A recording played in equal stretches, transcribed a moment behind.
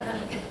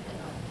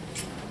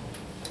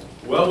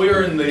Well, we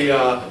are in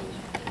the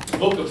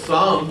book of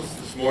Psalms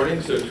this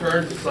morning, so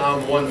turn to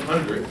Psalm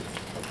 100.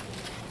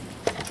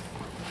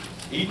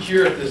 Each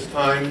year at this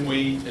time,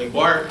 we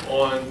embark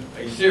on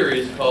a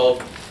series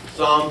called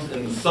Psalms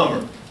in the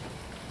Summer.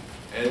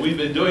 And we've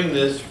been doing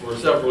this for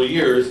several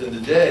years, and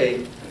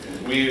today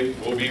we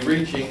will be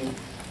reaching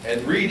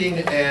and reading,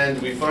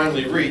 and we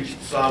finally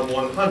reached Psalm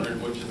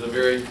 100, which is a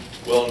very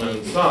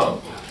well-known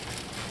psalm.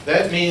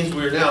 That means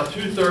we're now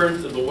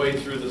two-thirds of the way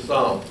through the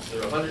Psalms. There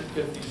are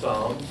 150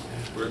 Psalms.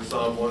 We're at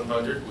Psalm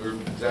 100. We're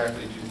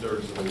exactly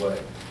two-thirds of the way.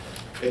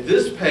 At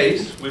this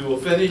pace, we will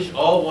finish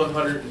all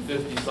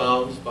 150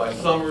 Psalms by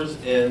summer's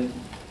end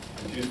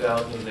in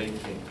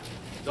 2018.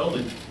 It's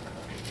only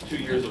 2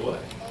 years away.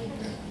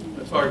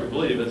 That's hard to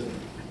believe, isn't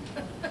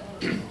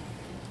it?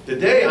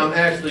 Today, I'm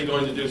actually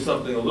going to do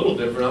something a little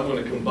different. I'm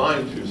going to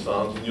combine two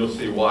Psalms, and you'll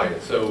see why.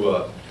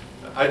 So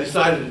I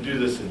decided to do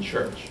this in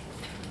church.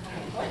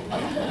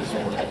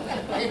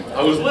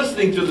 I was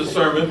listening to the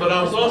sermon, but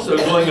I was also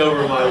going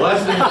over my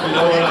lessons. You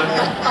know what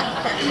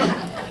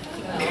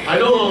I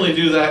don't only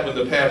do that when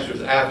the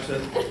pastor's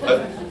absent,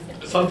 but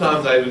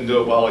sometimes I even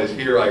do it while he's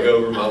here. I go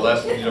over my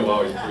lesson,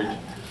 while he's preaching.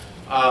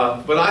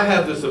 But I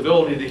have this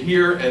ability to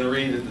hear and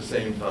read at the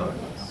same time.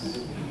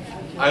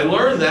 I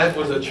learned that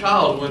as a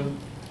child when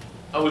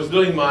I was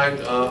doing my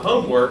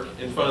homework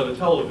in front of a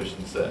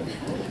television set.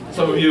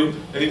 Some of you,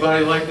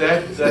 anybody like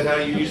that? Is that how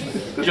you used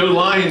to? Joe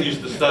Lyon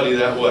used to study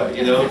that way,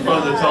 in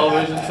front of the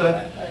television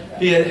set.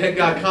 He had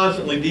got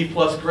constantly D+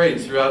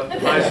 grades throughout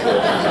high school.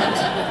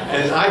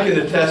 And I can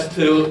attest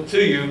to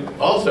you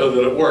also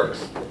that it works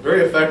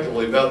very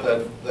effectively, about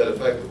that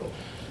effectively.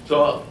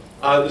 So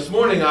this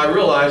morning I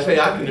realized, hey,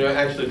 I can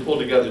actually pull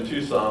together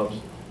two Psalms,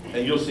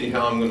 and you'll see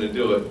how I'm going to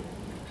do it.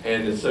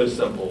 And it's so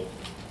simple.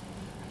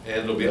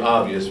 And it'll be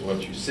obvious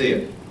once you see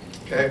it.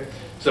 Okay?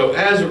 So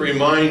as a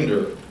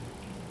reminder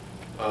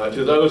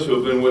to those who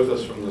have been with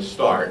us from the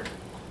start,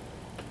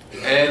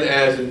 and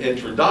as an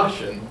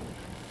introduction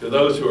to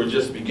those who are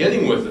just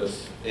beginning with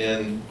us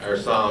in our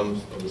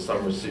Psalms of the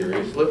Summer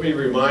series, let me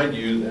remind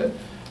you that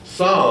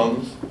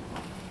Psalms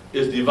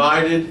is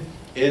divided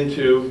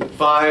into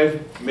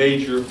 5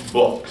 major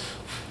books.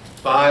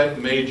 5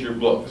 major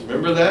books.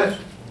 Remember that?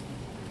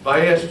 If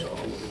I asked,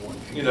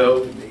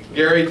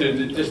 Gary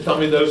to just tell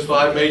me those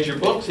 5 major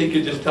books, he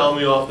could just tell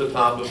me off the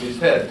top of his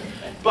head.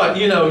 But,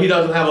 he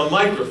doesn't have a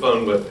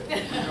microphone with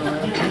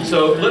him.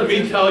 So let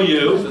me tell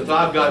you, since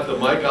I've got the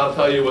mic, I'll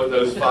tell you what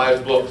those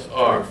 5 books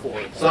are.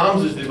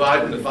 Psalms is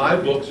divided into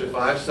 5 books or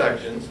 5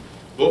 sections.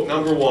 Book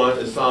number 1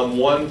 is Psalm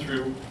 1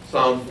 through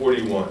Psalm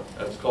 41.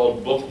 That's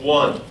called Book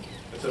 1.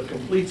 It's a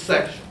complete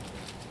section.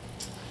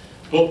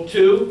 Book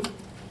 2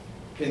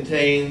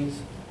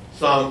 contains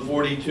Psalm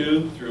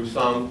 42 through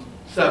Psalm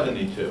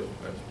 72.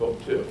 That's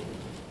Book 2.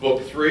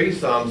 Book 3,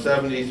 Psalm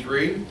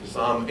 73 to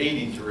Psalm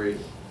 83.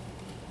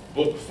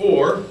 Book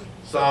 4,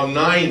 Psalm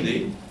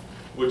 90,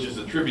 which is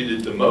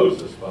attributed to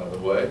Moses, by the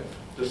way,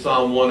 to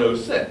Psalm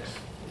 106.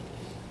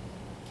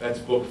 That's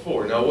Book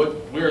 4. Now,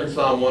 we're in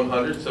Psalm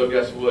 100, so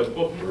guess what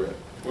book we're in?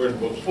 We're in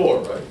Book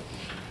 4, right?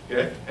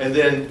 Okay? And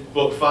then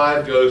Book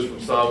 5 goes from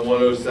Psalm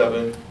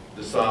 107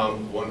 to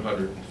Psalm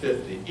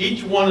 150.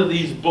 Each one of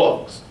these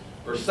books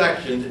or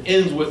sections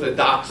ends with a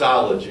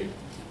doxology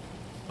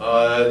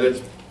that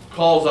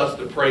calls us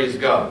to praise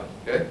God.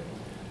 Okay?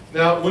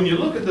 Now, when you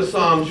look at the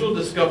Psalms, you'll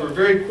discover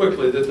very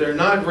quickly that they're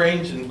not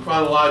arranged in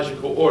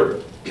chronological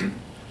order.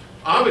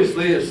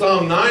 Obviously, if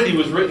Psalm 90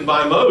 was written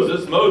by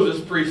Moses,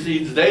 Moses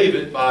precedes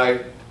David by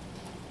a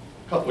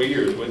couple of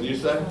years, wouldn't you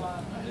say?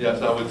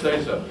 Yes, I would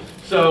say so.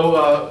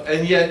 So,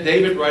 and yet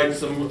David writes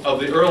some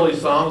of the early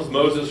Psalms,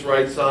 Moses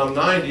writes Psalm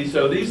 90,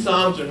 so these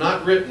Psalms are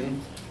not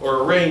written or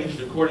arranged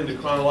according to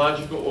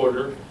chronological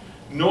order,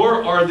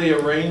 nor are they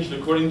arranged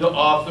according to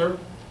author,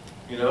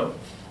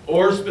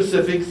 or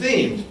specific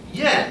themes.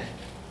 Yet,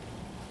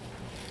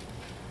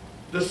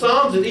 the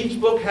Psalms in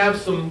each book have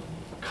some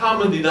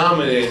common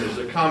denominators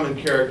or common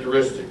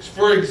characteristics.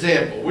 For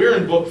example, we're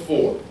in Book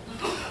 4.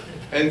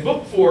 And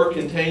Book 4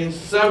 contains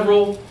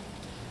several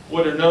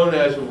what are known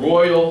as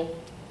royal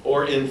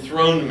or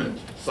enthronement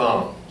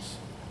Psalms,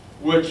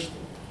 which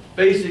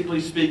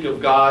basically speak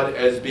of God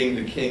as being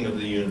the king of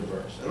the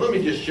universe. And let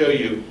me just show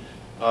you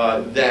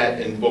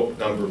that in book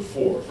number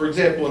 4. For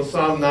example, in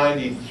Psalm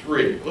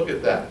 93, look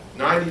at that,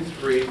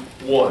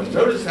 93:1.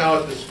 Notice how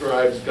it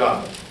describes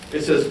God.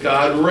 It says,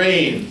 God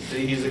reigns.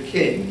 See, he's a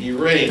king. He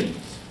reigns.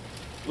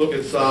 Look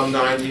at Psalm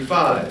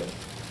 95.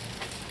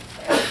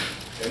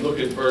 And look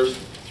at verse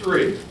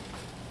 3.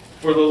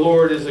 For the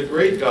Lord is a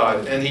great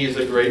God, and he is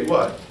a great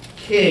what?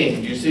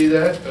 King. You see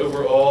that?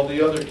 Over all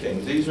the other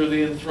kings. These are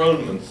the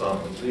enthronement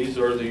Psalms. These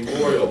are the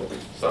royal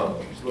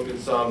Psalms. Look at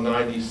Psalm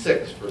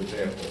 96, for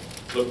example.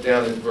 Look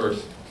down at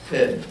verse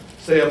 10.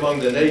 Say among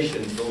the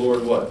nations, the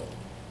Lord what?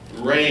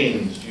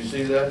 Reigns. Do you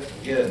see that?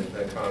 Again,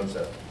 that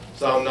concept.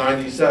 Psalm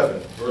 97,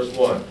 verse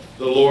 1.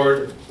 The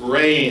Lord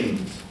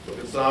reigns. Look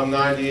at Psalm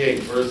 98,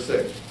 verse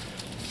 6.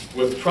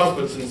 With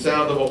trumpets and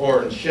sound of a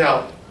horn,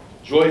 shout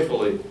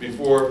joyfully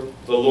before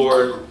the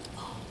Lord,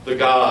 the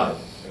God.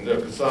 And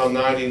look at Psalm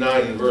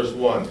 99 and verse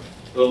 1.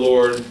 the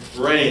Lord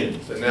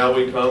reigns. And now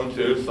we come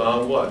to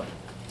Psalm what?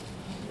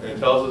 And it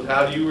tells us,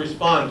 how do you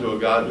respond to a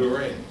God who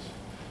reigns?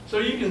 So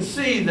you can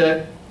see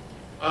that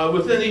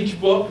within each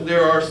book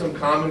there are some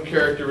common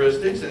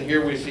characteristics, and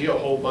here we see a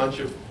whole bunch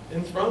of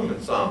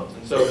enthronement psalms.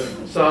 And so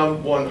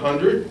Psalm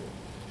 100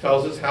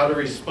 tells us how to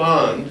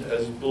respond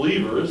as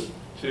believers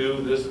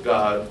to this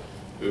God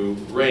who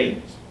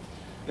reigns.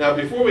 Now,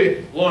 before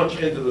we launch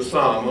into the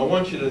psalm, I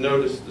want you to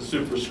notice the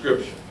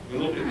superscription. We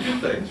look at two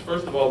things.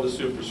 First of all, the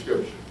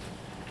superscription.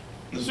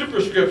 The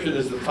superscription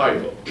is the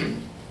title.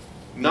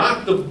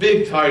 Not the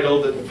big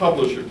title that the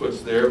publisher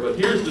puts there, but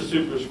here's the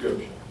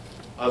superscription.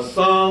 A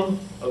psalm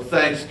of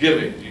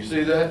thanksgiving. Do you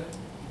see that?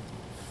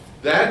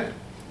 That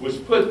was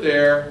put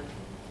there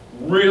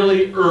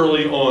really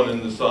early on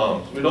in the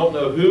Psalms. We don't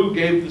know who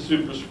gave the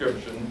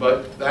superscription,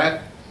 but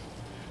that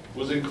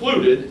was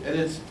included, and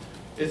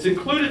it's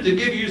included to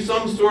give you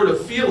some sort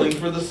of feeling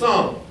for the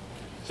psalm.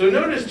 So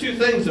notice two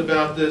things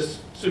about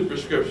this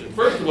superscription.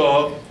 First of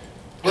all,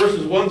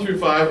 verses 1 through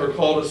 5 are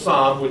called a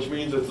psalm, which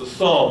means it's a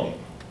song.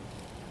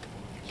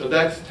 So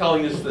that's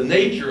telling us the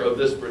nature of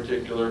these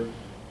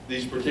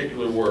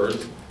particular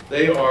words.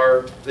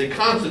 They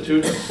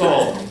constitute a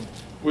song,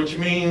 which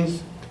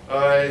means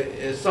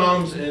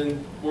psalms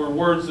were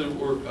words that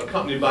were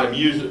accompanied by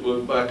music,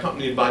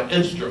 accompanied by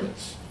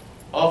instruments,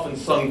 often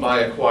sung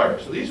by a choir.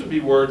 So these would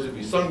be words that would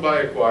be sung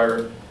by a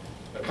choir,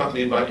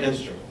 accompanied by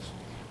instruments.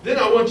 Then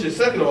I want you to,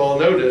 second of all,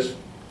 notice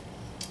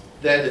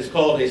that it's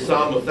called a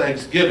psalm of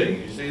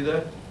thanksgiving. You see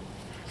that?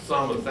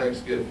 Psalm of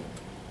thanksgiving.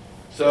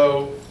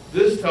 So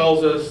this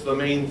tells us the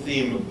main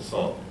theme of the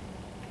psalm.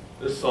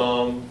 This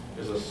psalm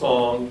is a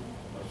song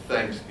of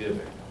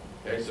thanksgiving.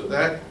 Okay, so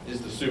that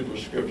is the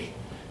superscription.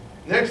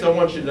 Next, I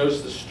want you to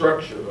notice the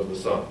structure of the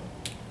psalm.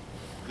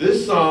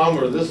 This psalm,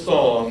 or this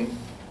song,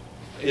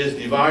 is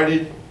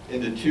divided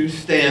into two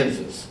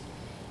stanzas.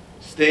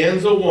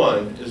 Stanza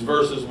 1 is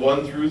verses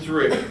 1 through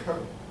 3.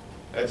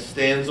 That's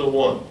stanza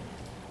 1.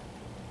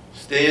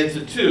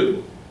 Stanza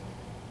 2,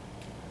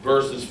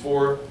 verses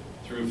 4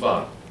 through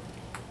 5.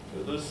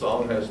 So this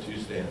psalm has two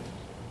stanzas.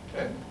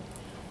 Okay?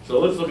 So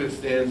let's look at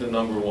stanza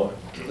number 1.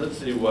 Let's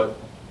see what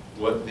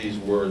these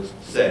words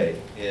say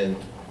in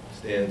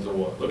stanza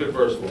 1. Look at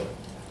verse 1.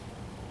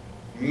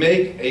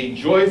 Make a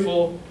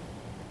joyful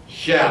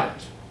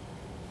shout.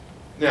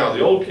 Now,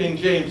 the old King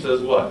James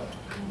says what?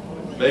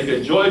 Make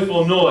a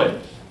joyful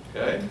noise.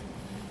 Okay?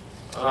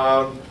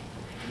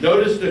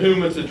 Notice to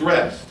whom it's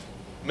addressed.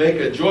 Make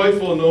a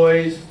joyful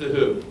noise to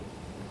who?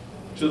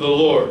 To the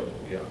Lord.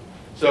 Yeah.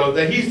 So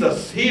that he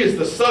is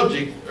the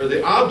subject or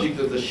the object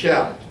of the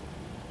shout.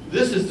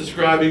 This is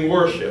describing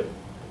worship.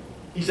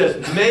 He says,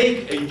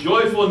 make a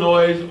joyful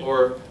noise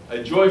or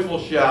a joyful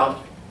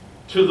shout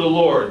to the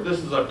Lord. This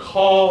is a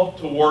call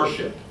to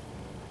worship.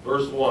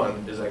 Verse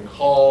 1 is a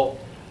call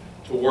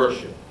to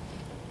worship.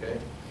 Okay?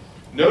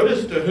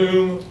 Notice to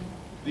whom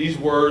these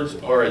words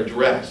are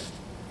addressed.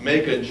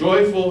 Make a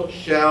joyful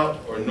shout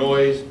or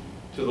noise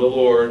to the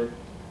Lord.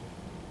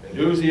 And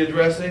who is he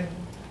addressing?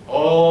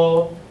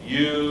 All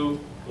you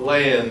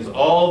lands,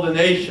 all the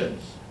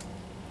nations.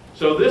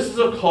 So this is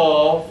a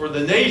call for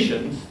the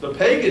nations, the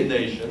pagan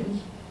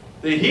nations,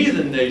 the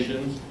heathen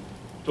nations,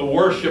 to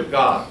worship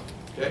God.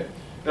 Okay?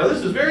 Now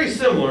this is very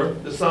similar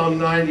to Psalm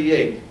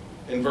 98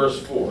 in verse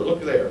 4.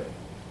 Look there.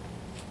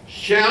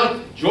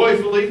 Shout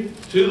joyfully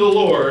to the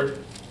Lord,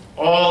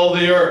 all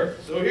the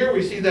earth. So here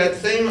we see that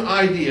same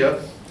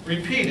idea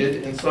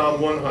repeated in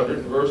Psalm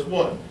 100 verse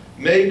 1.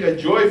 Make a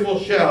joyful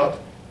shout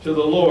to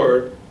the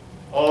Lord,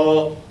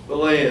 all the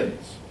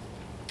lands.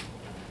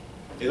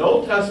 In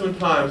Old Testament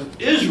times,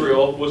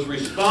 Israel was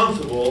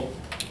responsible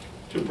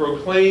to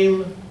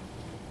proclaim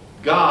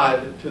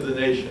God to the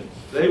nations.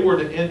 They were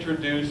to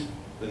introduce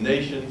the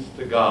nations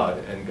to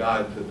God and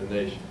God to the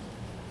nations.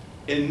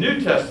 In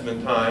New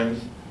Testament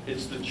times,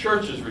 it's the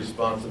church's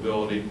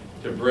responsibility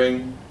to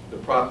bring the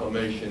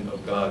proclamation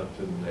of God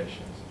to the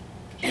nations.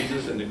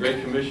 Jesus in the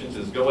Great Commission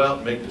says, go out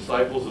and make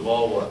disciples of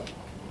all what?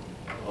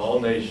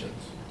 All nations.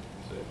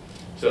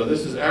 So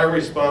this is our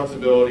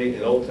responsibility.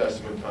 In Old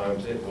Testament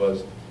times, it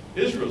was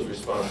Israel's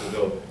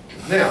responsibility.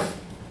 Now,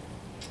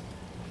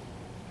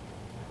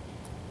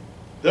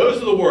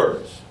 those are the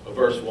words of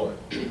verse 1.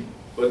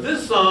 But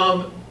this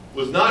psalm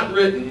was not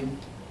written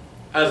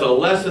as a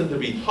lesson to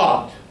be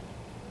taught.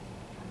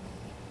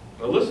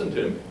 Now listen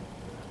to me.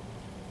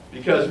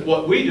 Because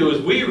what we do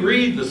is we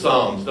read the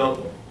Psalms, don't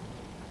we?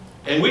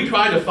 And we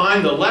try to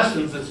find the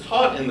lessons that's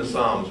taught in the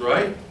Psalms,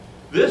 right?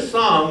 This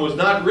psalm was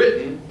not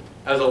written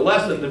as a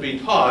lesson to be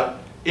taught.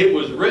 It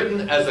was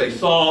written as a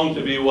song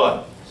to be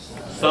what?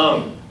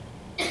 Sung.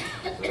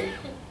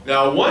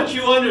 Now, once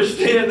you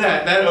understand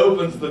that, that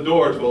opens the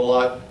door to a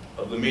lot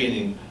of the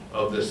meaning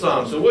of this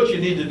psalm. So what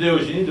you need to do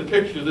is you need to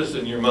picture this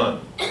in your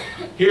mind.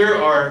 Here's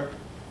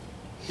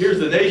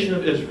the nation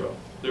of Israel.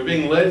 They're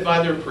being led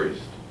by their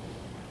priest.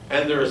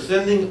 And they're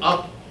ascending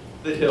up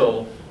the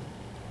hill,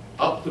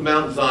 up to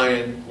Mount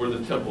Zion, where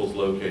the temple is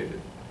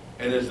located.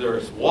 And as they're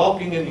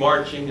walking and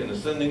marching and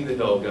ascending the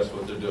hill, guess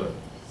what they're doing?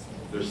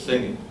 They're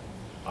singing.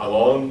 I'm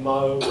on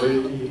my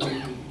way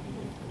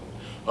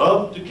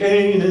up to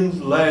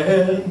Canaan's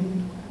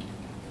land.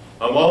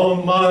 I'm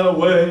on my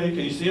way. Can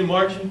you see him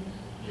marching?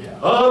 Yeah.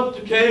 Up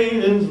to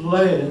Canaan's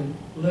land,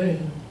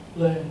 land,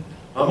 land.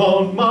 I'm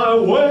on my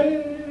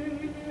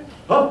way.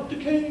 Up to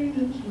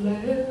Canaan's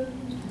land.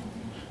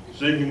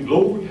 Singing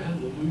glory,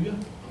 hallelujah.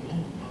 I'm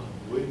on my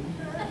way.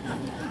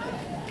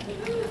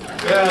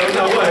 Yeah,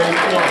 no way.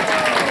 Come on.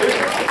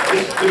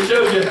 It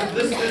shows you,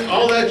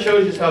 all that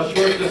shows you how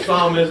short this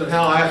psalm is and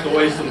how I have to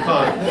waste some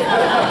time.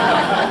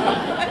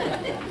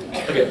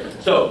 Okay,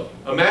 so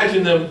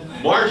imagine them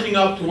marching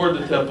up toward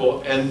the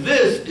temple, and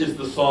this is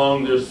the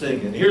song they're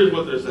singing. Here's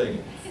what they're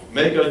singing.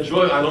 Make a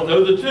joy, I don't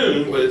know the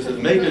tune, but it says,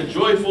 make a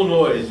joyful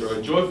noise or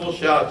a joyful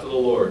shout to the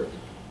Lord,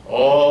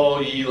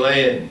 all ye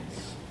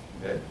lands.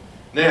 Okay.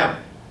 Now,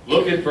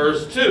 look at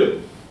verse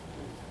 2.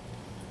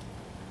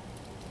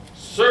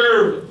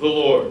 Serve the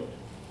Lord.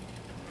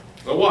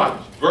 Now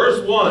watch.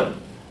 Verse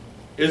 1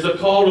 is a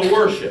call to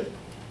worship.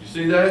 You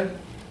see that?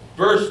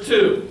 Verse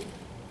 2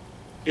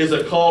 is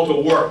a call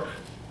to work.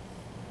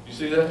 You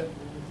see that?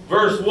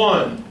 Verse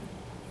 1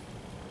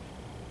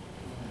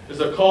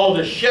 is a call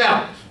to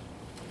shout.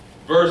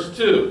 Verse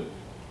 2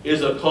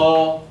 is a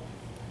call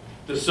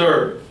to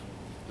serve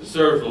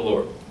the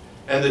Lord.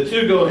 And the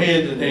two go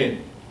hand in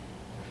hand.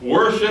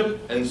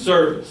 Worship and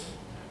service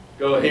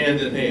go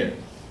hand in hand.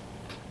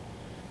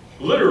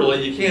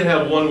 Literally, you can't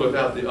have one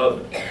without the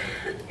other.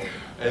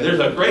 And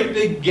there's a great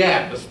big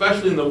gap,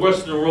 especially in the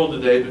Western world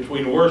today,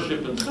 between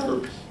worship and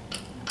service.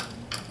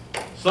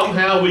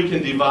 Somehow we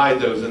can divide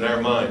those in our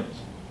minds.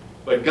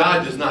 But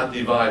God does not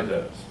divide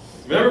those.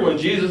 Remember when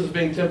Jesus is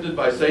being tempted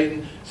by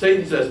Satan?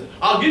 Satan says,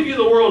 I'll give you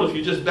the world if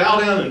you just bow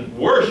down and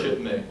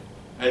worship me.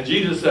 And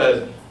Jesus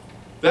says,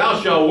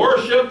 thou shalt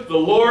worship the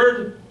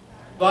Lord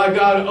thy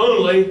God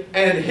only,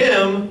 and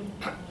him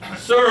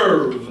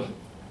serve.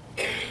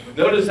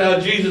 Notice how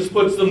Jesus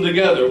puts them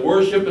together,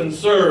 worship and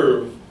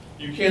serve.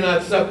 You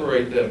cannot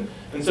separate them.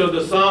 And so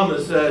the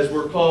psalmist says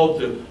we're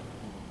called to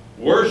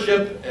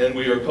worship and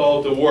we are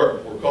called to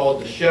work. We're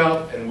called to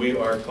shout and we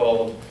are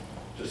called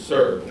to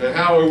serve. Now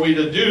how are we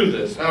to do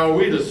this? How are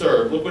we to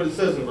serve? Look what it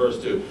says in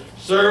verse 2.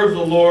 Serve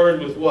the Lord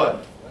with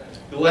what?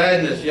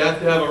 Gladness. You have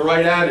to have a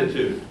right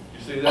attitude.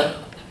 You see that?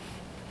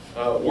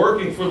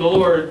 Working for the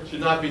Lord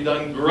should not be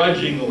done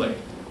grudgingly.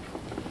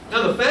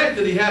 Now the fact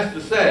that he has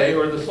to say,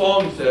 or the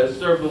song says,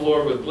 serve the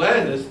Lord with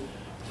gladness,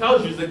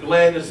 tells you that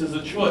gladness is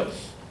a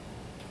choice.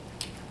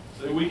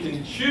 So we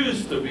can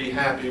choose to be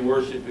happy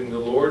worshiping the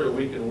Lord, or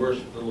we can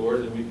worship the Lord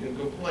and we can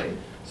complain.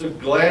 So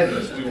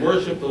gladness, we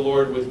worship the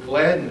Lord with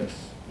gladness.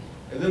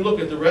 And then look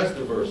at the rest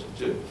of verse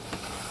 2.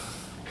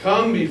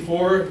 Come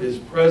before his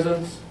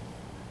presence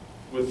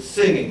with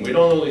singing. We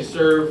don't only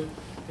serve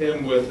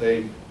him with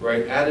a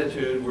right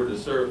attitude, we're to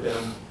serve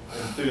him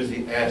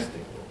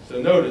enthusiastically.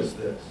 So notice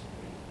this.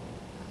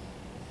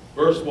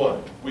 Verse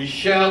 1, we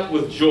shout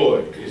with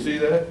joy. Do you see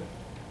that?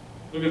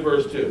 Look at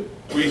verse 2.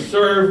 We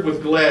serve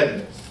with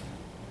gladness.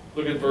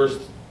 Look at verse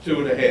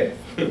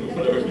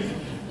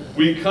 2.5.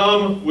 We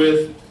come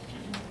with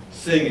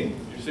singing.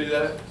 Do you see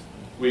that?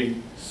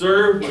 We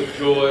serve with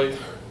joy.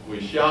 We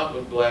shout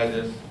with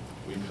gladness.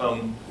 We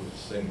come with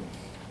singing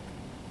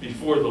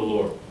before the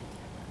Lord.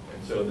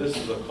 And so this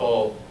is a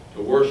call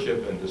to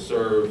worship and to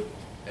serve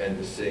and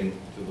to sing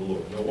to the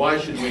Lord. Now why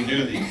should we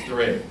do these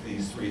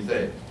three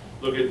things?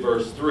 Look at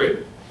verse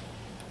 3.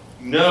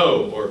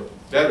 Know, or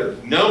better,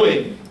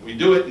 knowing. We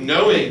do it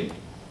knowing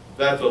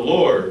that the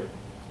Lord,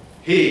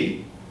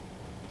 he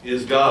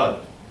is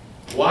God.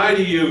 Why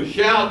do you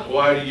shout?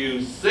 Why do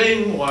you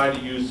sing? Why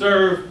do you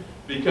serve?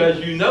 Because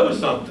you know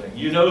something.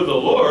 You know the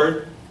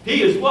Lord,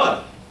 he is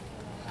what?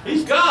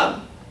 He's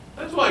God.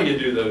 That's why you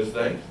do those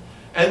things.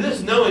 And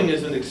this knowing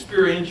is an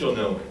experiential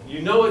knowing.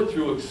 You know it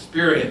through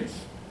experience.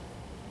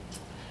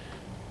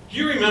 Do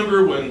you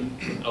remember when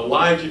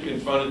Elijah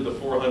confronted the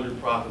 400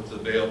 prophets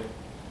of Baal?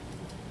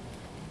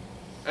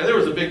 And there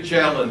was a big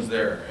challenge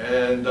there.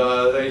 And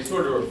they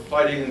sort of were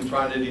fighting and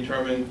trying to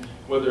determine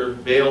whether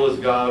Baal is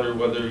God or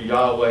whether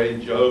Yahweh,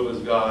 Jehovah is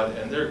God.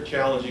 And they're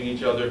challenging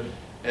each other.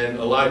 And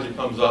Elijah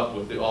comes up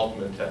with the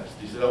ultimate test.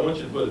 He said, I want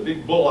you to put a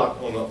big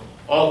bullock on the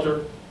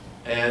altar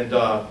and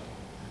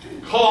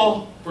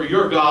call for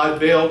your God,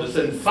 Baal, to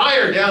send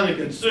fire down and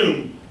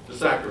consume the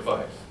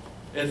sacrifice.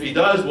 And if he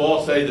does, we'll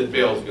all say that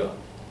Baal's God.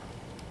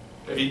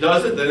 If he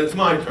doesn't, then it's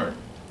my turn.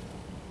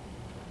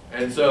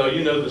 And so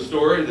you know the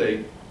story.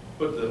 They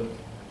put the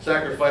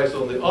sacrifice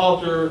on the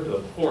altar.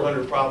 The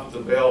 400 prophets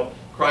of Baal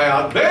cry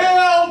out,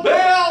 Baal,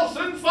 Baal,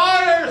 send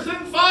fire,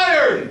 send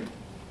fire.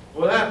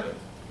 What happened?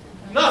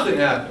 Nothing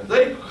happened.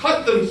 They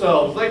cut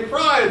themselves. They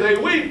cry. They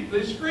weep.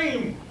 They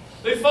scream.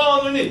 They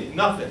fall on their knees.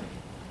 Nothing.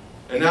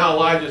 And now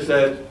Elijah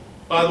said,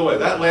 by the way,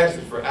 that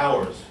lasted for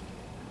hours.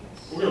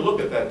 We're going to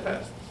look at that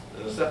test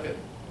in a second.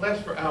 It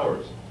lasted for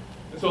hours.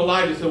 And so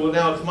Elijah said, well,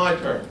 now it's my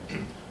turn.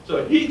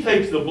 So he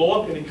takes the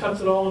bullock and he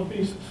cuts it all in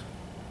pieces.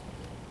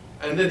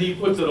 And then he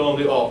puts it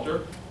on the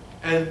altar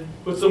and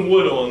puts some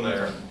wood on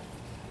there.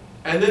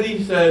 And then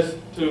he says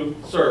to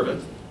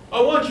servants,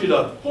 I want you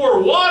to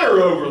pour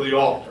water over the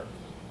altar.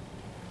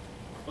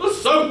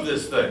 Let's soak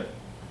this thing.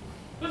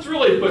 let's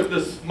really put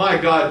this, my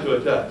God, to a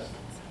test.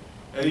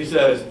 And he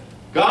says,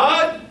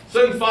 God,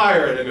 send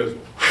fire. And it goes,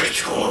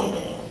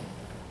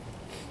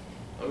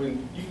 I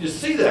mean, you can just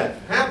see that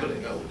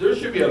happening. There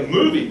should be a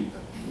movie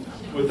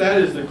with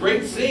that as the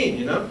great scene,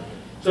 you know.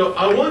 So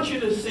I want you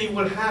to see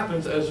what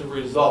happens as a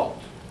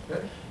result.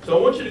 Okay? So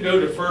I want you to go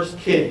to 1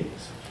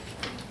 Kings.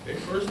 Okay,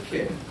 1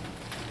 Kings.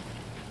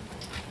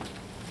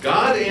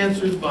 God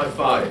answers by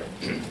fire.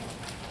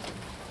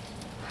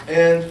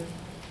 And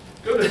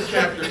go to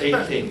chapter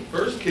 18.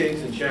 1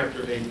 Kings in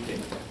chapter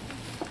 18.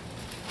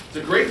 It's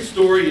a great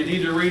story. You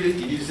need to read it.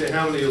 You need to say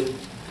how many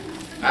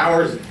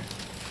hours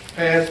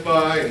passed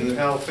by and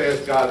how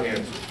fast God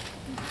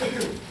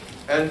answered.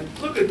 And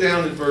look it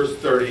down at verse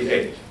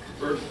 38.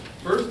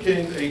 1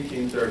 Kings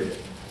 18:38.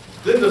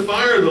 Then the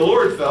fire of the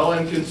Lord fell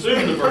and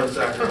consumed the burnt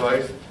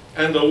sacrifice,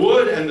 and the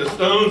wood and the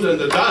stones and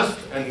the dust,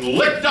 and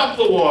licked up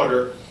the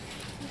water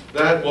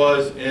that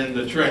was in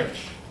the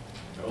trench.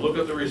 Now look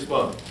at the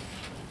response.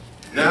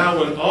 Now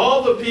when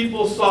all the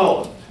people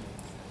saw it,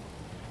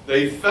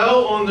 they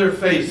fell on their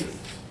faces,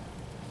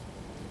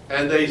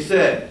 and they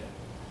said,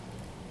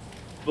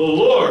 the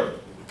Lord,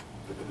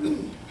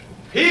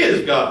 He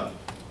is God.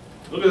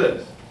 Look at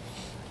this.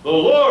 The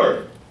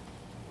Lord,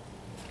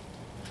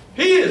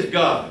 He is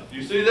God. Do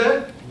you see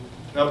that?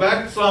 Now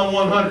back to Psalm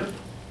 100.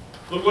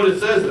 Look what it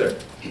says there.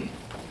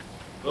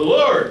 The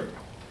Lord,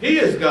 He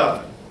is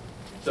God.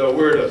 So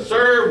we're to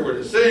serve, we're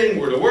to sing,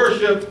 we're to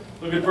worship.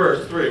 Look at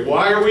verse 3.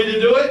 Why are we to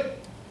do it?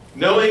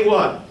 Knowing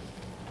what?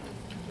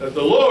 That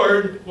the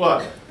Lord,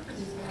 what?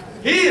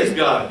 He is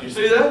God. You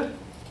see that?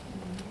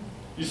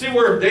 You see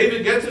where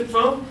David gets it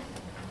from?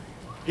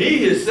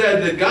 He has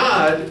said that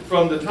God,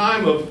 from the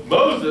time of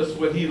Moses,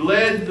 when he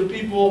led the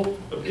people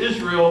of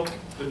Israel,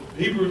 the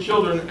Hebrew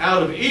children,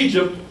 out of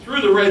Egypt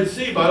through the Red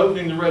Sea by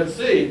opening the Red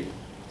Sea,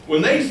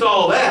 when they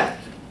saw that,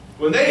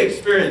 when they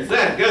experienced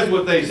that, guess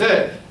what they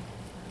said?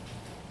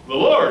 The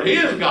Lord, He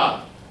is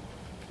God.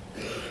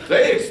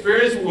 They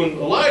experienced when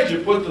Elijah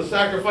put the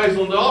sacrifice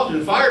on the altar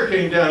and fire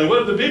came down, and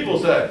what did the people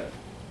say?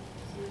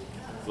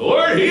 The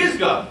Lord, He is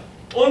God.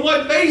 On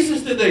what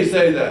basis did they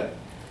say that?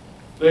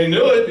 They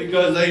knew it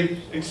because they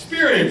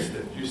experienced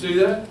it. You see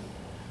that?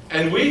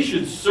 And we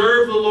should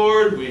serve the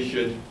Lord. We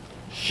should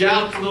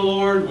shout to the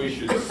Lord. We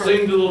should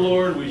sing to the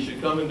Lord. We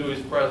should come into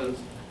His presence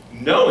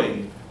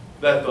knowing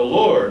that the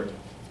Lord,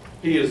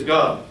 He is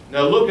God.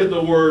 Now look at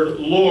the word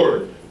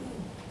Lord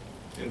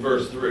in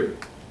verse 3.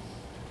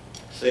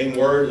 Same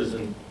word as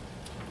in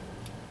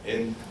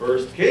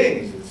 1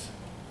 Kings. It's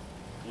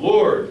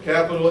Lord,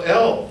 capital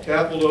L,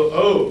 capital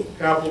O,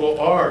 capital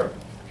R,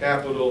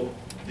 capital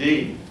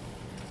D.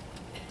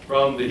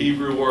 From the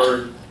Hebrew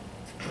word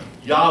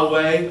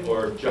Yahweh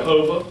or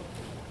Jehovah.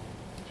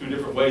 Two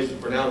different ways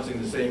of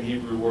pronouncing the same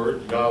Hebrew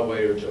word, Yahweh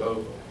or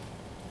Jehovah.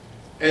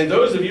 And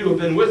those of you who have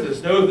been with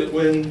us know that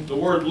when the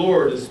word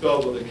Lord is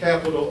spelled with a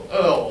capital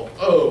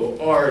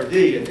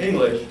L-O-R-D in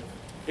English,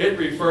 it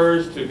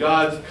refers to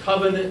God's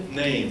covenant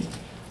name.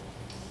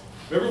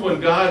 Remember when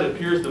God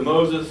appears to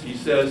Moses, He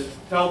says,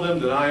 tell them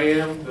that I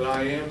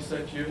am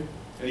sent you.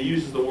 And He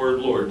uses the word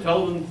Lord.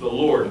 Tell them the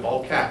Lord,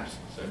 all caps,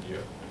 sent you.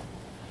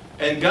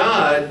 And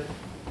God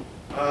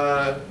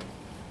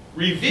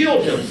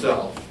revealed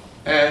Himself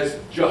as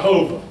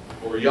Jehovah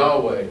or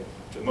Yahweh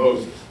to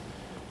Moses.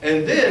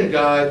 And then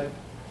God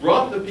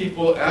brought the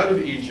people out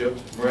of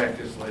Egypt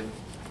miraculously,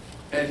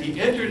 and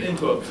He entered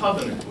into a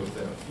covenant with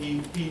them.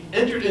 He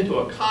entered into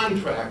a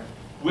contract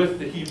with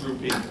the Hebrew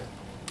people.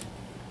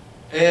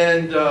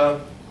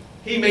 And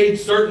He made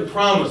certain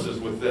promises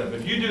with them.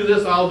 If you do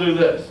this, I'll do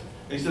this.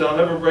 And He said, I'll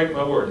never break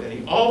my word. And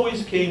He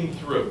always came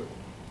through.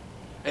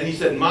 And He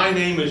said, my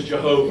name is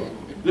Jehovah.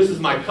 This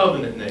is my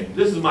covenant name.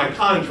 This is my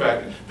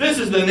contract. This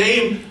is the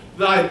name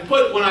that I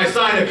put when I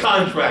sign a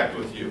contract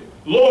with you.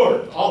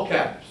 Lord, all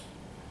caps.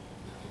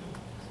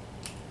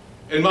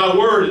 And my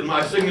word and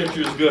my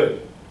signature is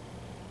good.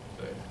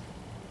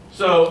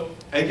 So,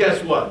 and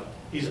guess what?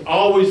 He's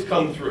always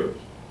come through.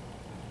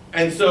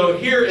 And so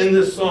here in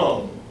this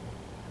song,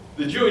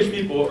 the Jewish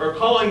people are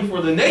calling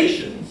for the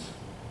nations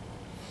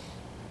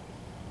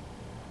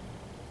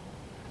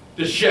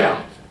to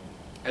shout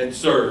and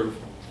serve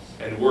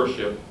and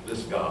worship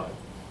this God.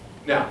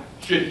 Now,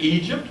 should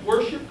Egypt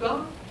worship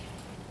God?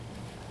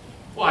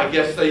 Well, I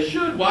guess they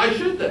should. Why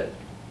should they?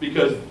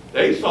 Because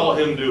they saw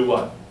Him do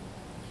what?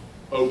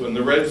 Open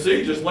the Red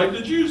Sea, just like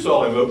the Jews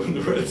saw Him open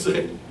the Red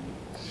Sea. You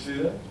see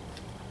that?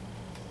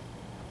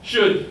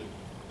 Should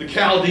the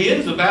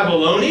Chaldeans, the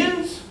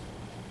Babylonians,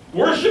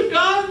 worship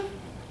God?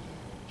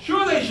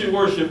 Sure they should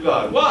worship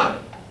God. Why?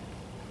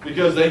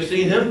 Because they've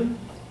seen Him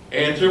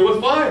answer with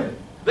fire.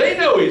 They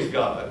know He's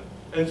God.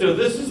 And so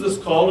this is this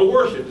call to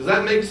worship. Does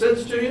that make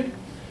sense to you?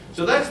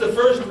 So that's the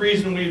first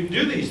reason we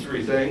do these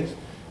three things,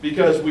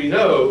 because we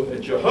know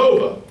that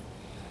Jehovah,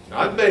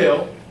 not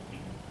Baal,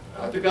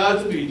 not the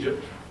gods of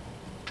Egypt,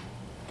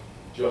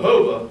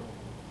 Jehovah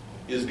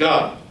is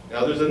God.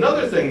 Now there's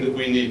another thing that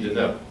we need to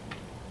know.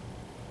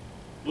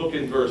 Look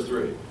in verse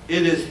 3.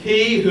 It is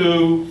He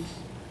who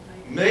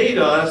made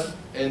us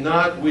and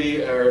not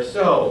we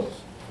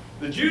ourselves.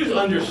 The Jews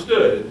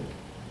understood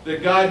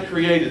that God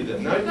created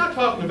them. Now, he's not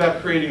talking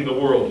about creating the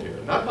world here.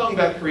 Not talking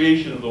about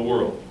creation of the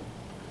world.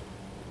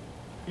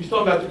 He's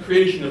talking about the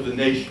creation of the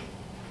nation.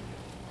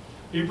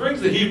 He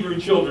brings the Hebrew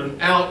children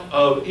out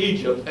of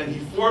Egypt and he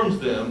forms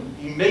them,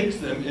 he makes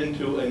them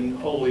into a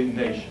holy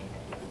nation.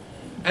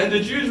 And the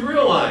Jews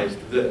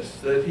realized this,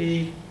 that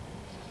he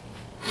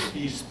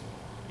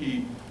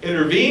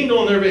intervened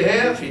on their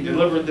behalf, he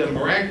delivered them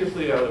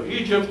miraculously out of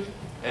Egypt,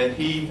 and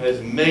he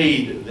has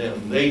made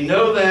them. They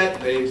know that,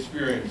 they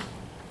experience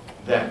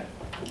that.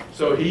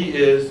 So he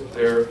is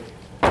their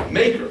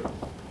maker.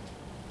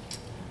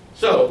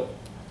 So,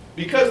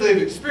 because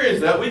they've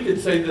experienced that, we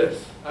could say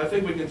this. I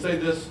think we can say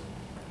this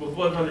with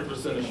 100%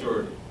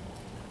 assurity.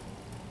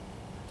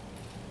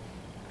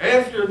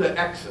 After the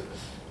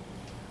Exodus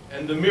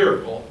and the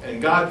miracle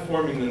and God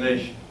forming the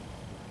nation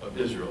of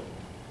Israel,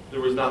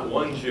 there was not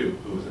one Jew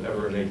who was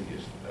ever an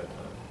atheist at that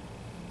time.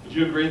 Would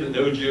you agree that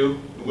no Jew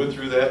who went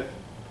through that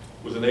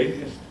was an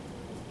atheist?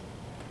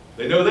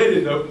 They know they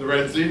didn't open the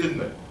Red Sea, didn't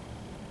they?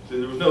 So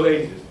there was no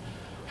atheist.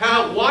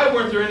 Why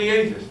weren't there any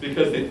atheists?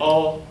 Because they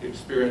all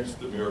experienced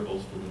the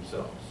miracles for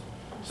themselves.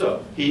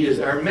 So, he is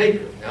our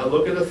maker. Now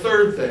look at a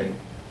third thing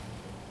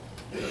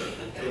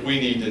that we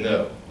need to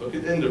know. Look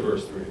at into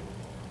verse 3.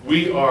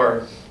 We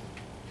are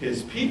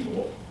his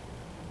people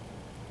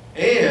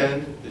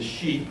and the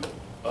sheep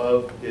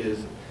of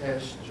his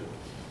pasture.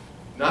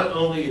 Not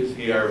only is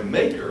he our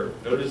maker,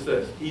 notice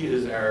this, he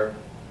is our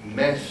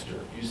master.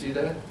 You see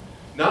that?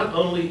 Not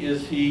only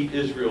is he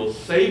Israel's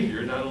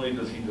savior, not only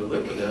does he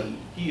deliver them,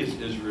 he is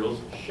Israel's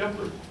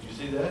shepherd. You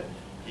see that?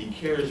 He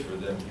cares for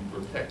them, he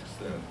protects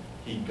them,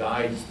 he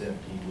guides them,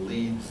 he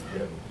leads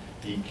them,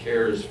 he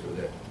cares for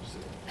them.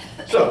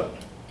 So,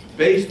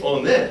 based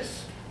on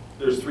this,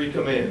 there's three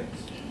commands.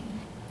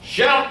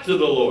 Shout to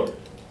the Lord,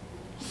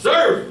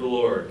 serve the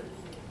Lord,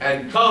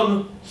 and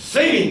come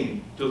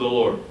singing to the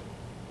Lord,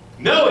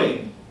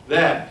 knowing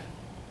that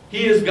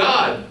he is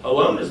God,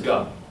 alone is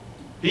God.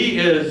 He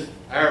is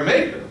our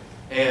maker,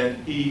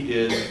 and he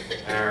is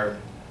our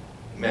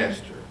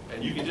master.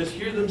 And you can just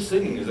hear them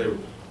singing as they were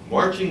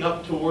marching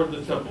up toward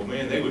the temple.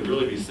 Man, they would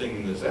really be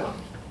singing this out.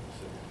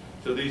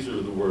 So these are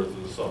the words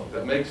of the song. Does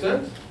that make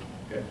sense?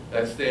 Okay.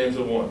 That's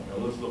stanza 1. Now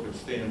let's look at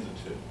stanza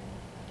 2. Okay.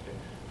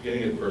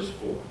 Beginning at verse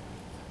 4.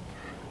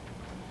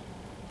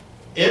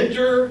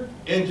 Enter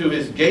into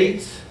his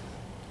gates.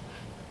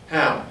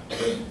 How?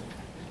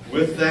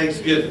 With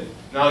thanksgiving.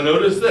 Now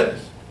notice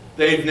this.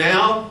 They've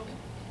now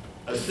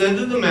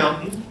ascended the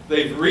mountain.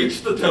 They've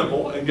reached the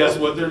temple. And guess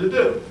what they're to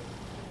do?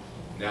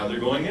 Now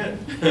they're going in.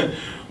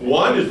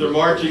 One is they're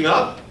marching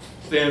up.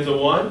 Stanza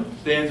 1.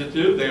 Stanza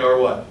 2. They are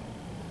what?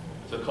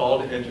 It's a call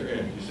to enter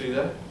in. You see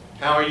that?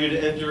 How are you to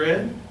enter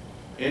in?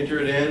 Enter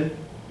it in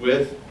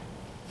with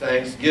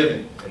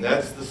thanksgiving. And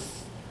that's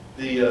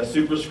the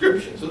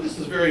superscription. So this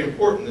is very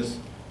important, this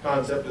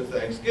concept of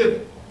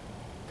thanksgiving.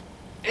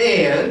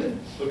 And,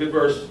 look at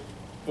verse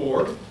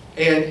 4,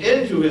 and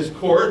into his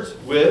courts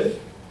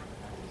with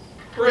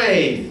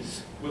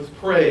praise. With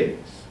praise.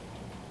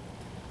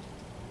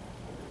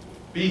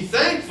 Be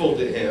thankful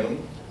to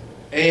him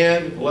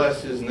and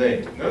bless his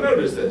name. Now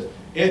notice this.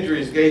 Enter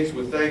his gates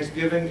with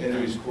thanksgiving, into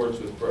his courts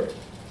with praise.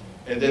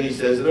 And then he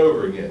says it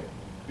over again.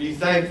 Be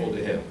thankful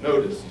to him.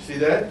 Notice, you see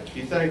that?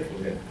 Be thankful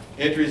to him.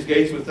 Enter his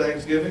gates with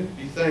thanksgiving.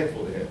 Be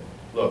thankful to him.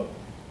 Look.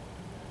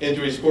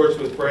 Enter his courts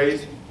with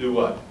praise. Do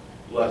what?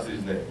 Bless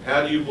his name.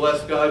 How do you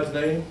bless God's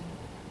name?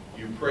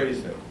 You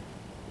praise him.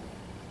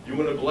 You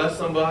want to bless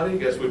somebody?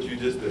 Guess what you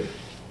just did?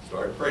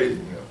 Start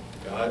praising them.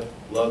 God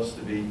loves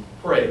to be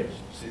praised.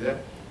 See that?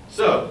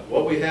 So,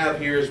 what we have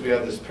here is we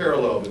have this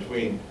parallel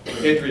between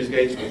enter his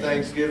gates with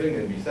thanksgiving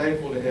and be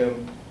thankful to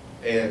him,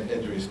 and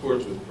enter his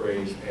courts with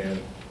praise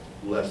and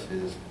bless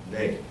his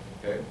name.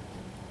 Okay?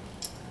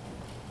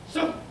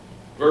 So,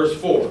 verse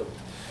 4.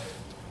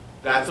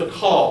 That's a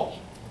call.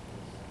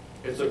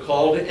 It's a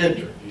call to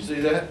enter. You see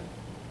that?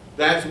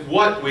 That's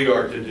what we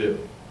are to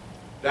do.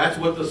 That's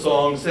what the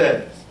song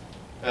says.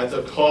 That's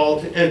a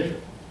call to enter.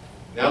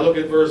 Now look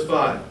at verse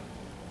 5.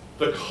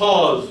 The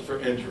cause for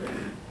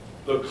entering.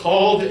 The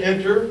call to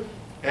enter,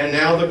 and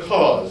now the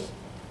cause.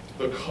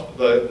 The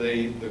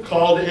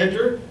call to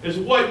enter is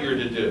what you're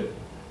to do.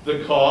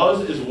 The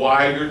cause is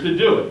why you're to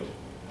do it.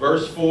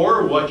 Verse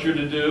 4, what you're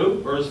to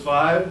do. Verse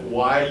 5,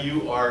 why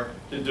you are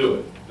to do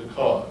it. The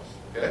cause.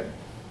 Okay?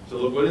 So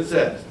look what it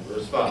says in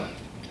verse 5.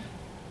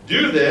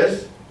 Do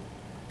this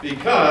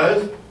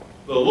because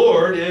the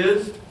Lord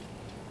is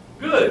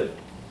good.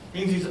 It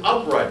means he's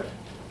upright.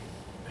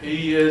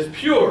 He is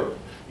pure.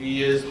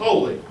 He is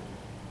holy.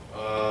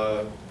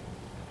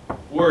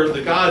 Whereas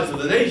the gods of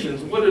the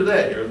nations, what are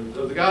they? Are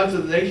the gods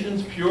of the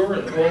nations pure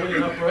and holy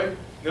and upright?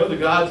 No, the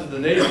gods of the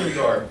nations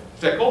are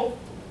fickle.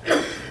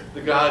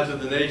 The gods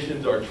of the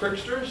nations are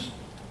tricksters.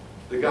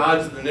 The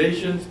gods of the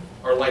nations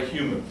are like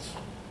humans.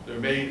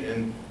 They're made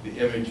in the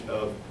image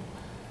of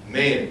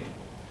man.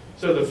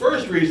 So the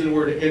first reason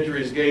we're to enter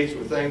his gates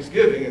with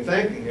thanksgiving and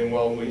thanking him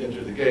while we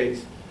enter the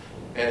gates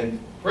and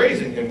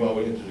praising him while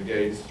we enter the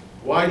gates.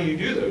 Why do you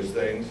do those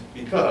things?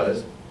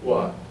 Because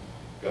what?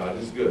 God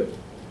is good.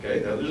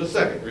 Okay, now there's a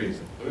second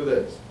reason. Look at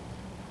this.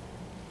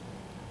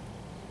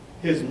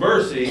 His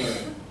mercy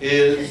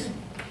is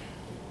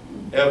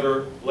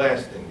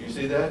everlasting. You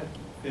see that?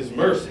 His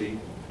mercy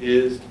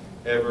is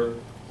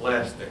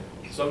everlasting.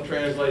 Some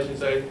translations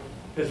say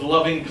his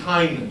loving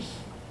kindness.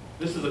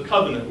 This is a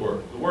covenant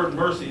word. The word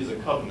mercy is a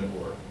covenant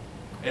word.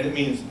 And it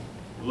means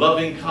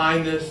loving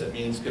kindness, it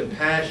means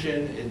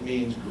compassion, it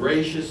means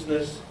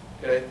graciousness.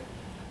 Okay?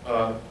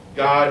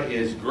 God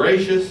is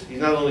gracious. He's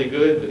not only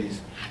good, but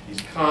he's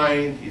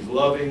kind, he's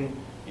loving,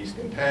 he's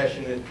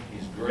compassionate,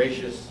 he's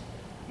gracious.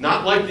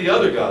 Not like the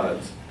other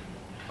gods.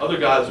 Other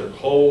gods are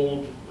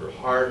cold, they're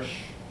harsh,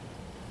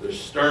 they're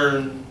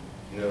stern.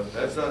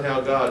 That's not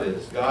how God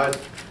is. God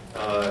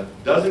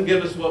doesn't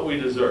give us what we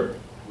deserve.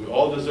 We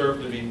all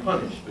deserve to be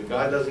punished, but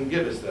God doesn't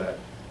give us that.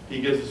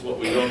 He gives us what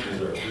we don't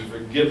deserve. He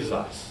forgives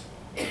us.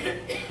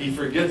 He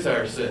forgets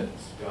our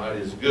sins. God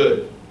is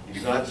good.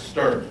 He's not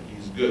stern.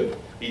 He's good.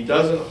 He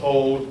doesn't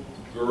hold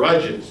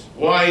grudges.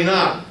 Why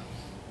not?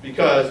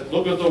 Because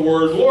look at the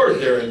word Lord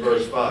there in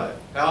verse 5.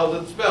 How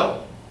is it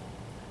spelled?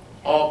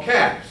 All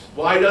caps.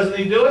 Why doesn't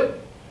he do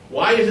it?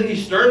 Why isn't he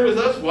stern with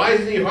us? Why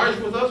isn't he harsh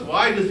with us?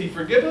 Why does he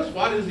forgive us?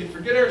 Why does he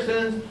forget our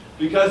sins?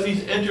 Because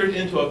he's entered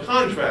into a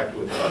contract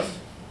with us,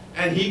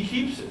 and he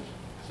keeps it.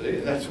 See,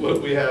 and that's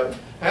what we have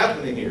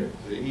happening here.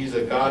 See, he's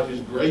a God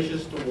who's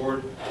gracious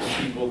toward the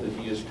people that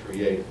he has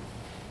created.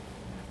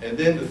 And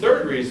then the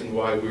third reason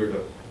why we're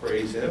to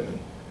praise him and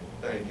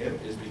thank him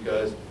is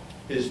because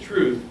his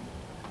truth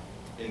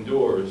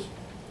endures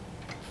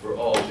for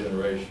all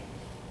generations.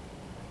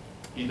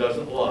 He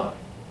doesn't lie.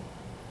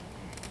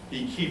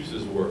 He keeps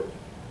his word.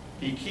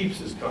 He keeps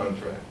his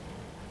contract.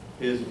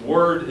 His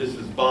word is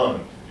his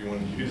bond, if you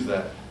want to use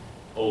that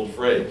old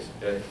phrase.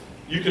 Okay?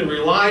 You can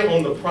rely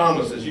on the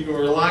promises. You can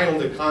rely on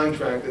the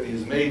contract that he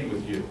has made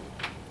with you.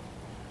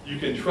 You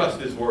can trust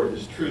his word.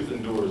 His truth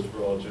endures for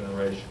all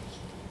generations.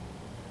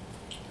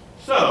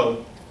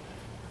 So,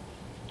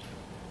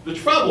 the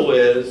trouble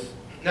is,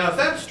 now if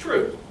that's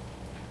true,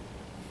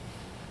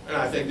 and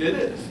I think it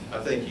is. I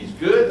think he's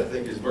good. I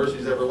think his mercy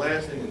is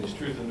everlasting, and his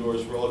truth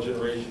endures for all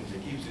generations.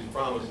 He keeps his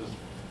promises.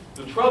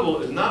 The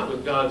trouble is not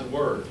with God's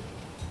word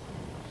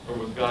or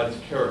with God's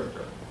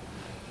character.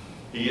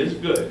 He is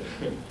good,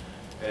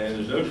 and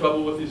there's no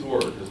trouble with his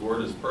word. His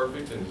word is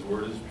perfect, and his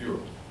word is pure.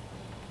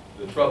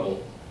 The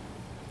trouble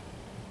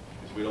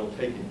is we don't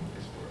take him at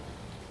his word.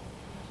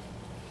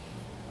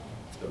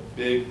 It's a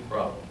big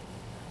problem.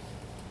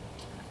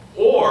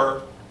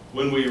 Or,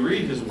 when we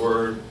read his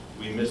word,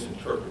 we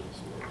misinterpret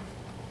his word.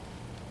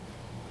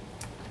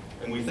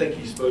 And we think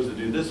he's supposed to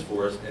do this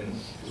for us, and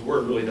his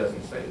word really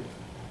doesn't say it.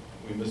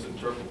 We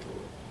misinterpret the word.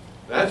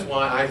 That's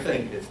why I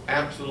think it's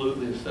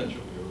absolutely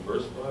essential to go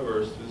verse by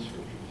verse through the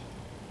scriptures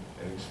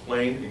and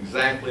explain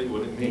exactly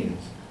what it means,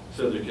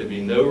 so there can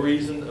be no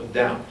reason of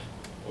doubt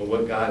on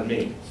what God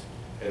means.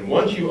 And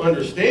once you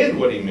understand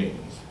what he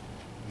means,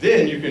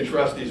 then you can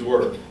trust his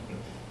word.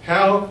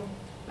 How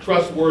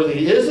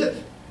trustworthy is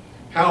it?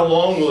 How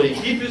long will he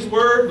keep his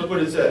word? Look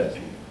what it says.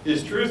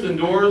 His truth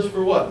endures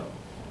for what?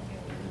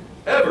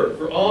 Ever,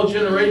 for all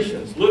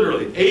generations.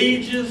 Literally,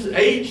 ages,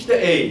 age to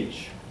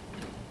age.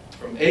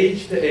 From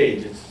age to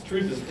age. Its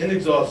truth is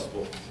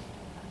inexhaustible.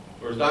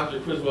 Or as Dr.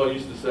 Criswell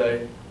used to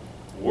say,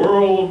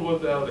 world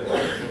without end.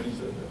 When he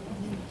said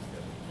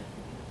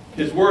that.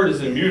 His word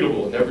is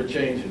immutable, it never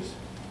changes.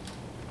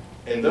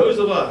 And those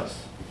of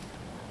us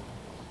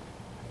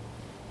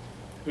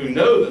who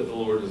know that the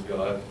Lord is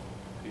God,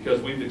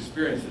 because we've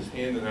experienced his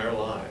hand in our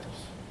lives,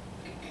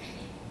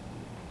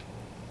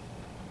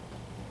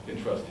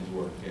 can trust his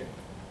word again.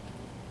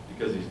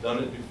 Because he's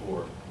done it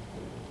before,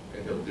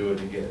 and he'll do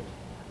it again.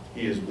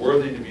 He is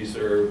worthy to be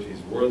served.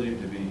 He's worthy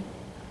to be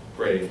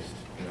praised.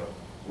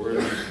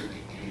 Worthy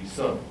to be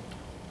sung.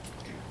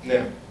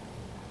 Now,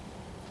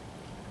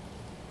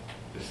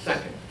 the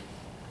second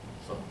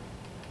Psalm,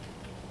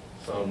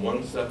 Psalm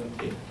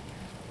 117.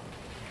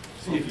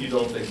 See if you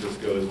don't think this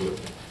goes with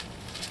me.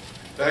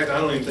 In fact, I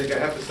don't even think I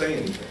have to say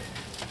anything.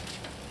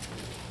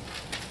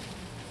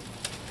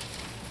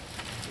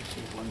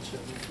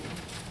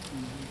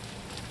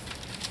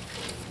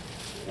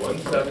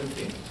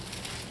 117.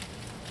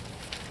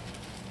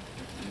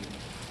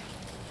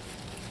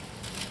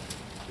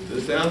 Does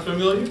this sound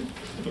familiar?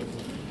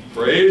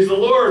 Praise the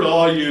Lord,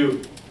 all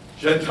you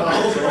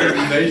Gentiles, all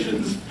you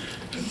nations.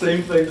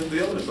 Same thing that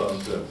the other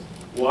psalm says.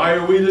 Why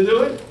are we to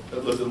do it?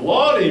 Listen,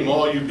 laud him,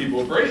 all you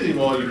people. Praise him,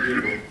 all you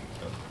people.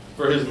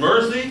 For his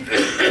mercy,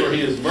 for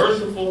he is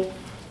merciful.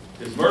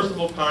 His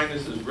merciful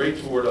kindness is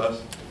great toward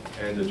us,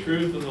 and the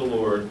truth of the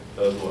Lord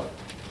does what?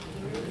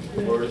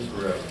 Endures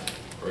forever.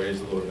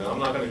 Praise the Lord. Now, I'm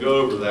not going to go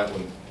over that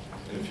one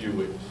in a few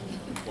weeks.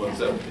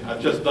 117.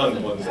 I've just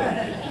done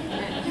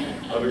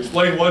 117. I've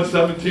explained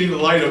 117 in the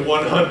light of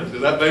 100.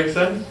 Does that make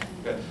sense?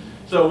 Okay.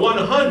 So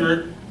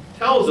 100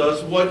 tells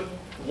us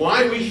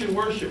why we should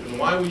worship and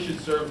why we should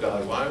serve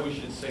God, why we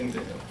should sing to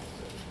him.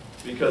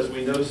 Because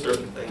we know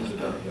certain things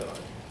about God.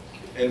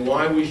 And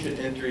why we should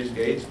enter his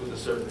gates with a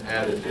certain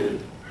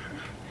attitude,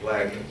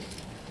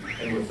 gladness,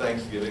 and with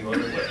thanksgiving on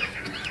their lips.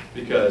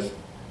 Because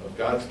of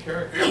God's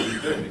character, He's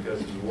good,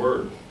 because His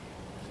word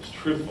is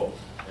truthful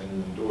and it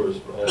endures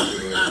for all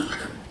generations.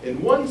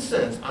 In one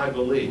sense, I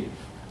believe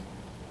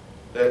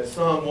that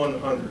Psalm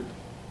 100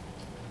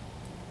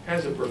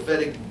 has a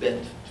prophetic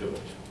bent to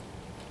it.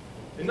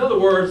 In other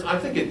words, I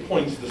think it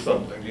points to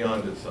something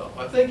beyond itself.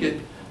 I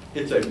think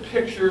it's a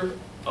picture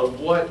of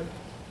what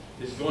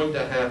is going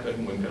to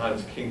happen when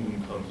God's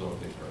kingdom comes on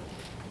the earth.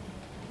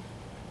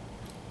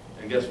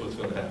 And guess what's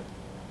going to happen?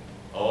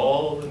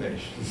 All the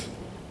nations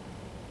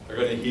are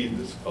going to heed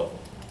this call,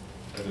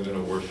 and they're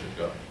going to worship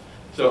God.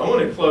 So I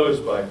want to close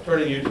by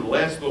turning you to the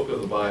last book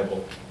of the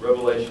Bible,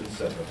 Revelation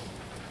 7.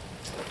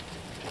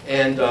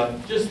 And I'll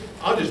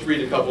just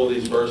read a couple of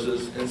these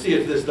verses and see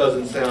if this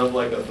doesn't sound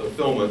like a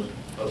fulfillment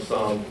of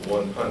Psalm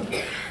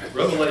 100.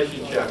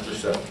 Revelation chapter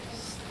 7.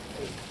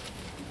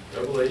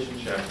 Revelation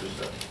chapter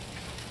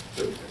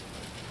 7.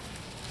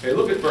 Okay,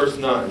 look at verse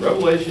 9.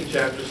 Revelation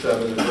chapter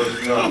 7 and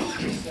verse 9.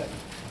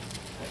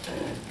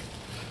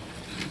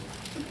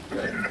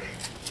 Okay.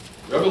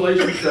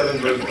 Revelation 7,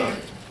 verse 9.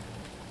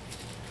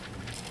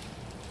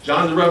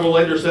 John the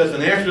Revelator says,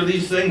 "And after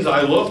these things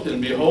I looked,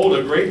 and behold,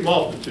 a great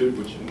multitude,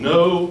 which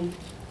no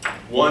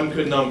one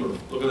could number."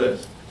 Look at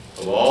this.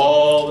 "Of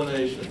all the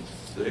nations,"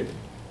 see?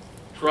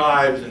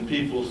 "Tribes and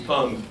peoples,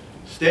 tongues,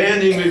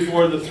 standing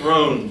before the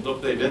throne."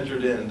 Look, they've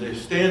entered in. They're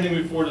standing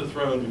before the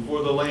throne,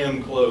 before the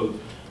Lamb clothed,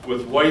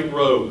 with white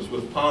robes,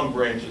 with palm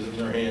branches in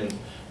their hands.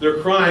 They're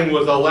crying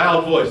with a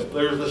loud voice.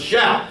 There's the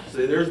shout.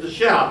 See, there's the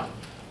shout,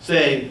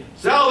 saying,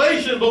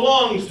 "Salvation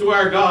belongs to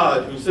our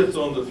God who sits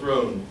on the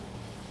throne,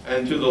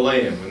 and to the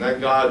Lamb." And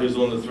that God who's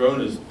on the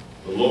throne is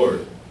the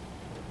Lord.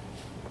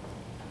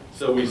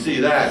 So we see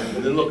that.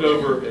 And then look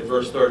over at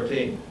verse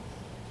 13.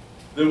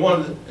 Then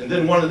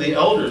one of the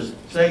elders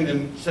said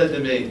to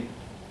me,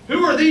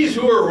 "Who are these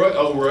who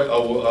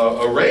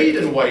are arrayed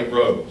in white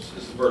robes?"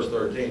 This is verse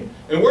 13.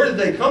 "And where did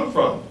they come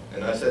from?"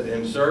 And I said to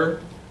him, "Sir,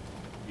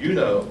 you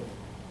know."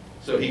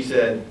 So he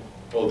said,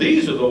 "Well,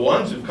 these are the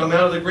ones who've come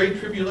out of the great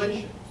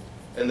tribulation.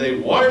 And they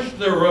washed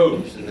their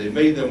robes, and they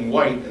made them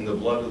white in the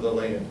blood of the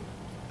Lamb.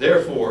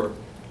 Therefore,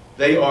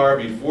 they are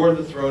before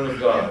the throne of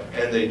God,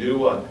 and they do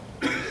what?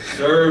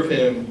 Serve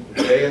Him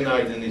day and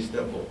night in His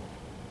temple.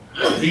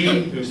 And He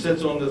who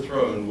sits on the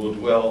throne will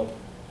dwell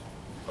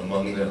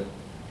among them."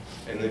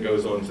 And it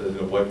goes on and says,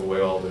 "He'll wipe away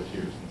all their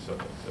tears," and so on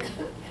and so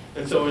forth.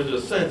 And so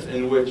there's a sense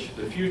in which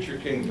the future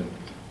kingdom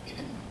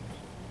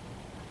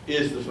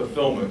is the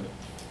fulfillment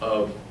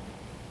of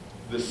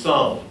the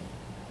psalm,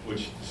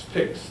 which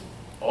depicts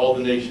all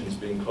the nations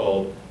being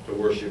called to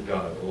worship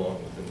God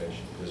along with the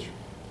nation of Israel.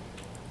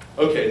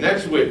 Okay,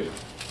 next week,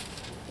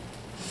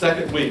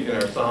 second week in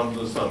our Psalms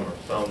of the Summer,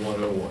 Psalm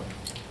 101.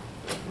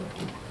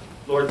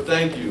 Lord,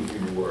 thank you for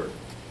your word.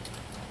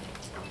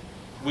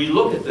 We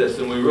look at this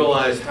and we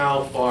realize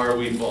how far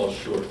we fall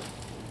short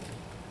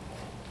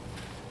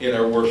in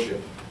our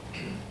worship.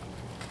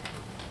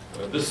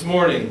 This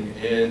morning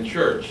in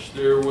church,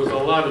 there was a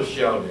lot of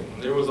shouting.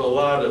 There was a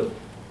lot of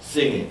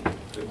singing.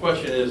 The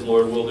question is,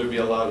 Lord, will there be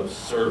a lot of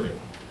serving?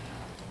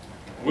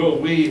 Will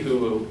we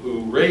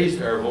who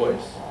raised our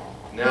voice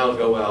now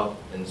go out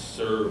and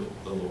serve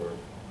the Lord?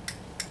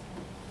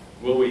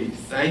 Will we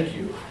thank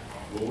you?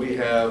 Will we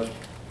have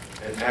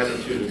an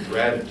attitude of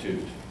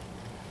gratitude,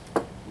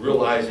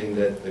 realizing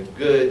that the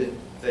good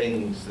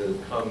things that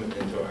have come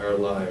into our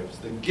lives,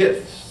 the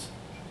gifts,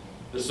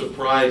 the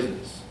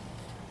surprises,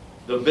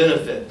 the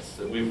benefits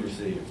that we've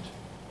received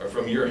are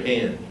from your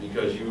hand,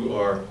 because you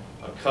are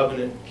a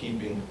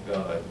covenant-keeping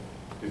God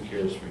who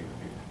cares for your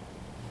people.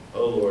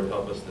 Oh Lord,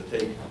 help us to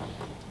take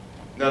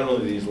not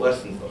only these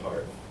lessons to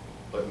heart,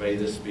 but may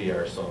this be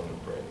our song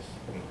of praise.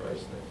 In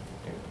Christ's name,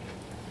 amen.